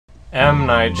M.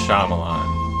 Night Shyamalan.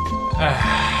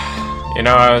 You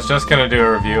know, I was just gonna do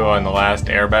a review on The Last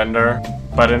Airbender,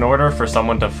 but in order for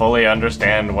someone to fully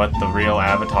understand what the real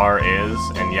Avatar is,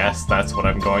 and yes, that's what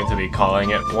I'm going to be calling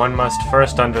it, one must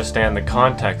first understand the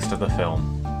context of the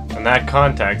film. And that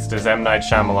context is M. Night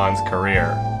Shyamalan's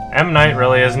career. M. Night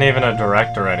really isn't even a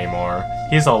director anymore.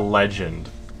 He's a legend.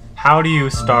 How do you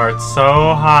start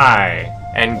so high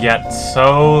and get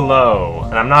so low?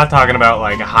 And I'm not talking about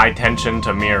like high tension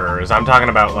to mirrors. I'm talking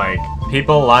about like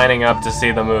people lining up to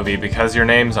see the movie because your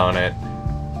name's on it,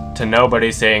 to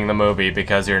nobody seeing the movie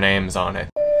because your name's on it.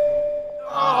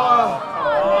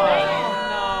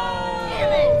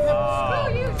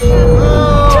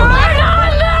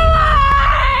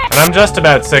 And I'm just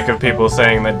about sick of people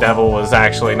saying that Devil was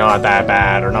actually not that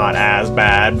bad or not as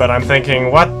bad, but I'm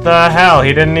thinking, what the hell?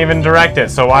 He didn't even direct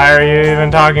it, so why are you even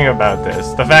talking about this?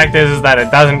 The fact is that it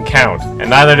doesn't count, and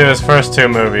neither do his first two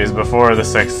movies before The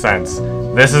Sixth Sense.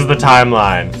 This is the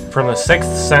timeline. From The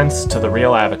Sixth Sense to the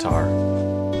real Avatar.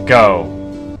 Go.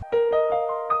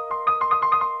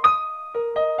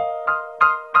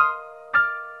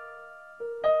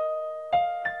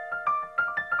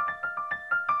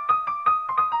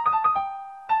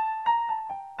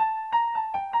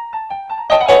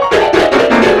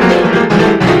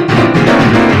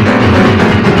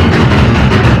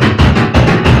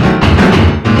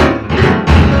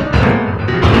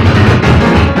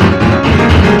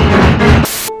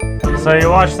 So you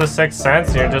watch The Sixth Sense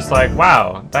and you're just like,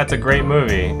 wow, that's a great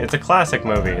movie. It's a classic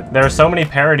movie. There are so many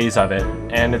parodies of it,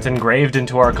 and it's engraved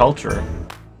into our culture.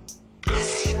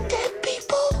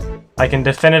 I can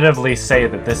definitively say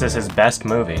that this is his best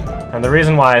movie. And the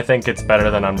reason why I think it's better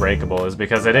than Unbreakable is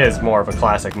because it is more of a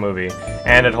classic movie,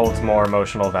 and it holds more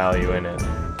emotional value in it.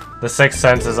 The Sixth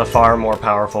Sense is a far more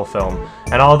powerful film,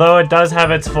 and although it does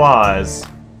have its flaws,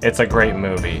 it's a great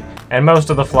movie. And most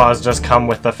of the flaws just come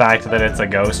with the fact that it's a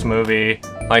ghost movie.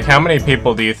 Like, how many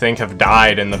people do you think have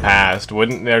died in the past?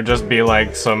 Wouldn't there just be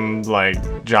like some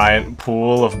like giant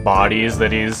pool of bodies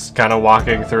that he's kind of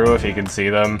walking through if he could see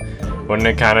them? Wouldn't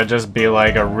it kind of just be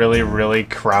like a really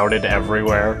crowded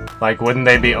everywhere? Like, wouldn't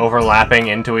they be overlapping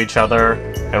into each other?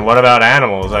 And what about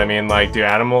animals? I mean, like, do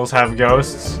animals have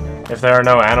ghosts? If there are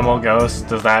no animal ghosts,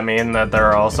 does that mean that there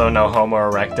are also no Homo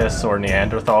erectus or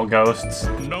Neanderthal ghosts?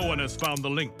 No one has found the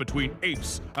link between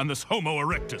apes and this Homo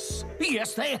erectus.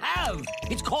 Yes, they have.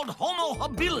 It's called Homo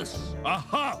habilis.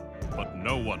 Aha! But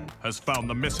no one has found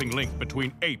the missing link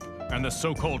between ape and the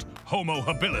so-called Homo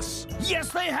habilis. Yes,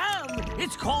 they have.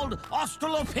 It's called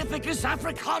Australopithecus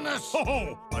africanus.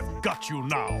 Oh, I've got you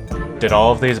now. Did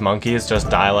all of these monkeys just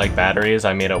die like batteries?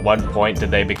 I mean, at what point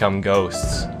did they become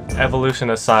ghosts?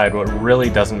 Evolution aside, what really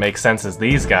doesn't make sense is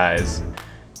these guys.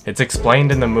 It's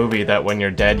explained in the movie that when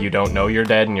you're dead, you don't know you're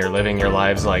dead and you're living your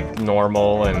lives like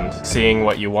normal and seeing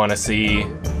what you want to see.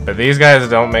 But these guys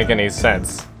don't make any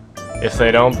sense. If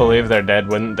they don't believe they're dead,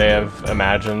 wouldn't they have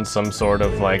imagined some sort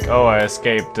of like, oh, I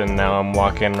escaped and now I'm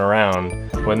walking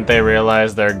around? Wouldn't they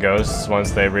realize they're ghosts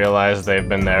once they realize they've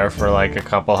been there for like a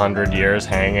couple hundred years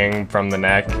hanging from the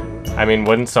neck? I mean,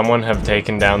 wouldn't someone have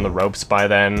taken down the ropes by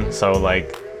then? So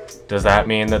like, does that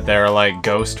mean that there are like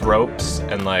ghost ropes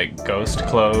and like ghost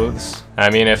clothes? I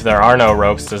mean, if there are no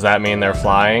ropes, does that mean they're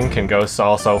flying? Can ghosts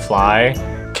also fly?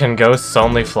 Can ghosts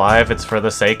only fly if it's for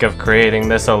the sake of creating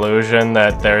this illusion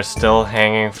that they're still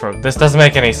hanging from— This doesn't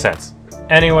make any sense.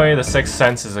 Anyway, The Sixth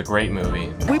Sense is a great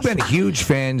movie. We've been huge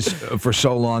fans for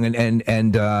so long,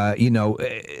 and you know,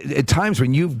 at times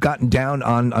when you've gotten down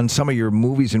on some of your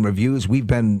movies and reviews, we've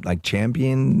been like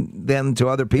championing them to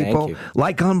other people,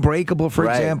 like Unbreakable, for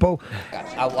example.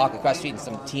 I'll walk across the street and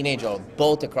some teenager will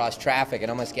bolt across traffic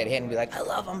and almost get hit and be like, I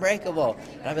love Unbreakable.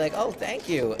 And I'll be like, oh, thank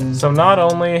you. So not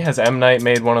only has M. Night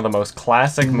made one of the most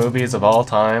classic movies of all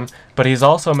time, but he's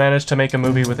also managed to make a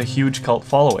movie with a huge cult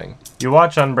following. You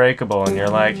watch Unbreakable and you're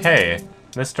like, hey,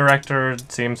 this director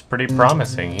seems pretty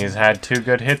promising. He's had 2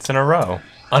 good hits in a row.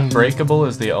 Unbreakable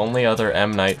is the only other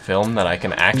M. Night film that I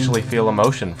can actually feel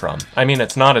emotion from. I mean,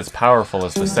 it's not as powerful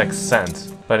as The Sixth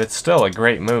Sense, but it's still a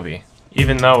great movie,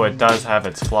 even though it does have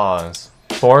its flaws.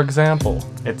 For example,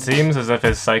 it seems as if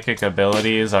his psychic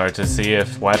abilities are to see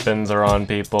if weapons are on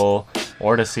people,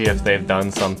 or to see if they've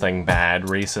done something bad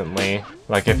recently.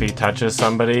 Like if he touches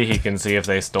somebody, he can see if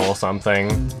they stole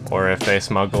something, or if they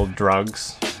smuggled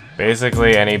drugs.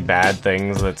 Basically any bad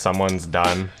things that someone's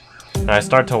done. And I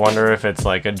start to wonder if it's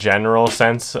like a general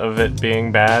sense of it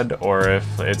being bad, or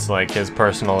if it's like his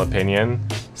personal opinion.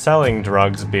 Selling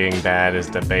drugs being bad is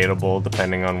debatable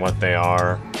depending on what they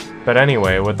are. But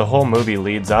anyway, what the whole movie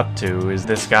leads up to is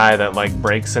this guy that like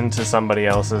breaks into somebody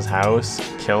else's house,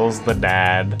 kills the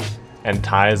dad, and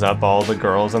ties up all the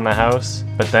girls in the house,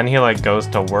 but then he like goes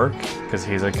to work because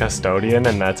he's a custodian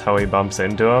and that's how he bumps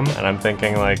into him. And I'm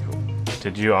thinking like,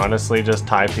 did you honestly just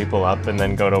tie people up and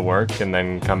then go to work and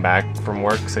then come back from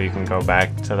work so you can go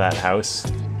back to that house?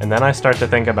 And then I start to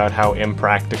think about how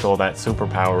impractical that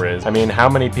superpower is. I mean, how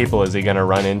many people is he gonna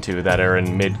run into that are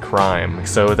in mid-crime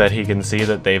so that he can see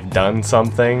that they've done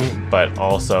something, but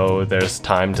also there's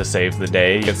time to save the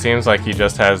day? It seems like he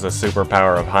just has the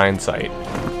superpower of hindsight.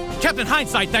 Captain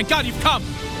Hindsight, thank God you've come!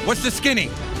 What's the skinny?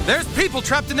 There's people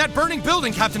trapped in that burning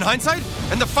building, Captain Hindsight,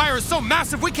 and the fire is so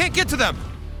massive we can't get to them!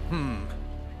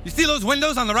 You see those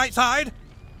windows on the right side?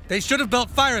 They should have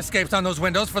built fire escapes on those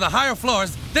windows for the higher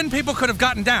floors, then people could have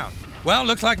gotten down. Well,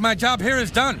 looks like my job here is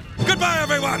done. Goodbye,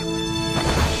 everyone!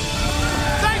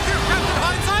 Thank you, Captain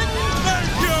Hindsight!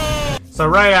 Thank you! So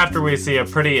right after we see a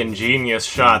pretty ingenious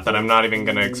shot that I'm not even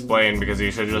gonna explain because you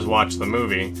should just watch the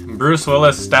movie, Bruce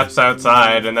Willis steps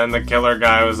outside and then the killer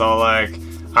guy was all like,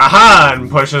 aha! And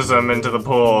pushes him into the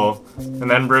pool. And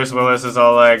then Bruce Willis is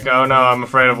all like, oh no, I'm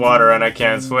afraid of water and I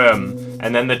can't swim.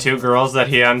 And then the two girls that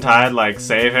he untied, like,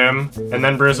 save him. And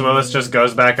then Bruce Willis just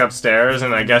goes back upstairs,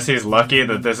 and I guess he's lucky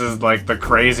that this is, like, the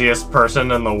craziest person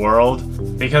in the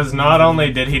world. Because not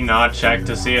only did he not check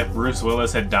to see if Bruce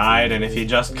Willis had died, and if he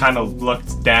just kind of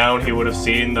looked down, he would have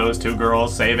seen those two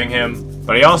girls saving him.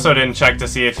 But he also didn't check to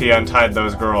see if he untied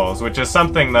those girls, which is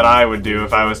something that I would do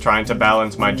if I was trying to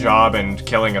balance my job and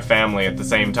killing a family at the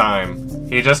same time.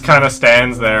 He just kind of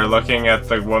stands there looking at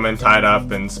the woman tied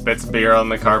up and spits beer on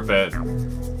the carpet.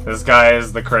 This guy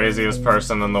is the craziest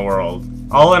person in the world.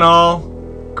 All in all,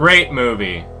 great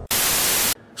movie.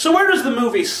 So where does the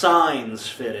movie Signs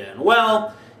fit in?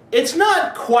 Well, it's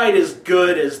not quite as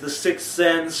good as The Sixth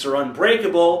Sense or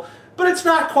Unbreakable, but it's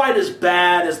not quite as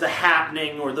bad as The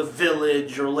Happening or The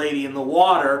Village or Lady in the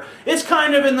Water. It's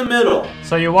kind of in the middle.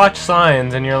 So you watch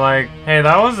Signs and you're like, hey,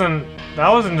 that wasn't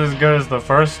as good as the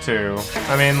first two.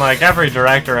 I mean, like, every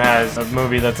director has a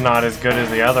movie that's not as good as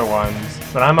the other ones,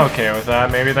 but I'm okay with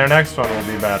that. Maybe their next one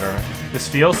will be better. This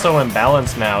feels so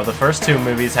imbalanced now. The first two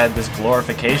movies had this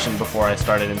glorification before I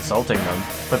started insulting them,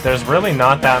 but there's really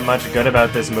not that much good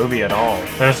about this movie at all.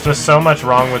 There's just so much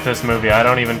wrong with this movie, I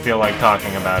don't even feel like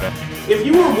talking about it. If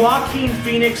you were Joaquin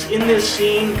Phoenix in this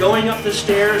scene, going up the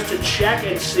stairs to check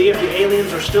and see if the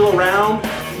aliens are still around,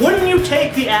 wouldn't you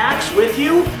take the axe with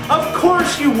you? Of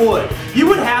course you would. You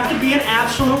would have to be an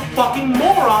absolute fucking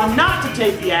moron not to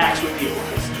take the axe with you.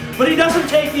 But he doesn't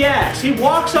take the axe. He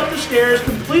walks up the stairs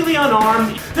completely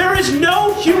unarmed. There is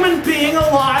no human being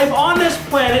alive on this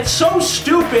planet so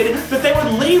stupid that they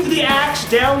would leave the axe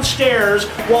downstairs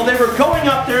while they were going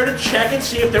up there to check and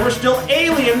see if there were still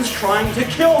aliens trying to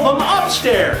kill them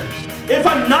upstairs. If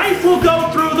a knife will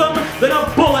go through them, then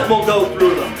a bullet will go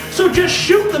through them. So just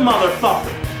shoot the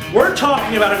motherfucker. We're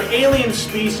talking about an alien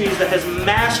species that has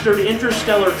mastered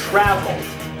interstellar travel,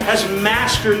 has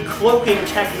mastered cloaking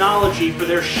technology for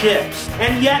their ships,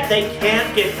 and yet they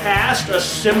can't get past a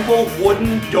simple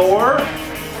wooden door?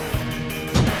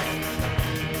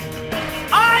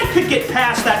 I could get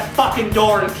past that fucking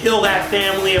door and kill that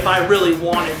family if I really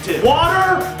wanted to.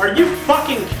 Water? Are you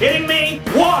fucking kidding me?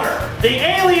 Water! The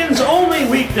aliens' only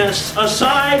weakness,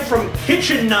 aside from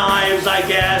kitchen knives, I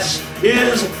guess,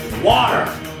 is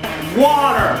water.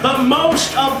 Water! The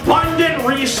most abundant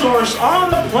resource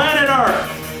on the planet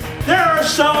Earth. There are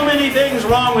so many things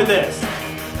wrong with this.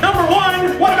 Number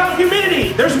one, what about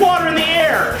humidity? There's water in the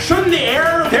air. Shouldn't the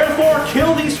air therefore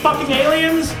kill these fucking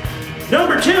aliens?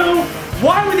 Number two,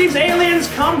 why would these aliens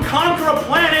come conquer a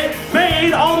planet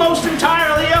made almost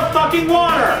entirely of fucking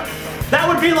water? That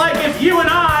would be like if you and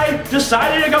I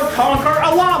decided to go conquer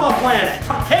a lava planet.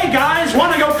 Hey guys,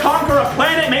 want to go conquer a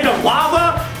planet made of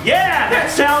lava? Yeah, that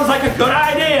sounds like a good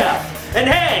idea. And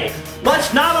hey,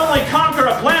 let's not only conquer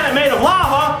a planet made of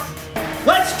lava,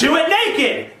 let's do it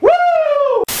naked! Woo!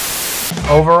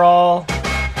 Overall,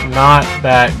 not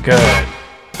that good.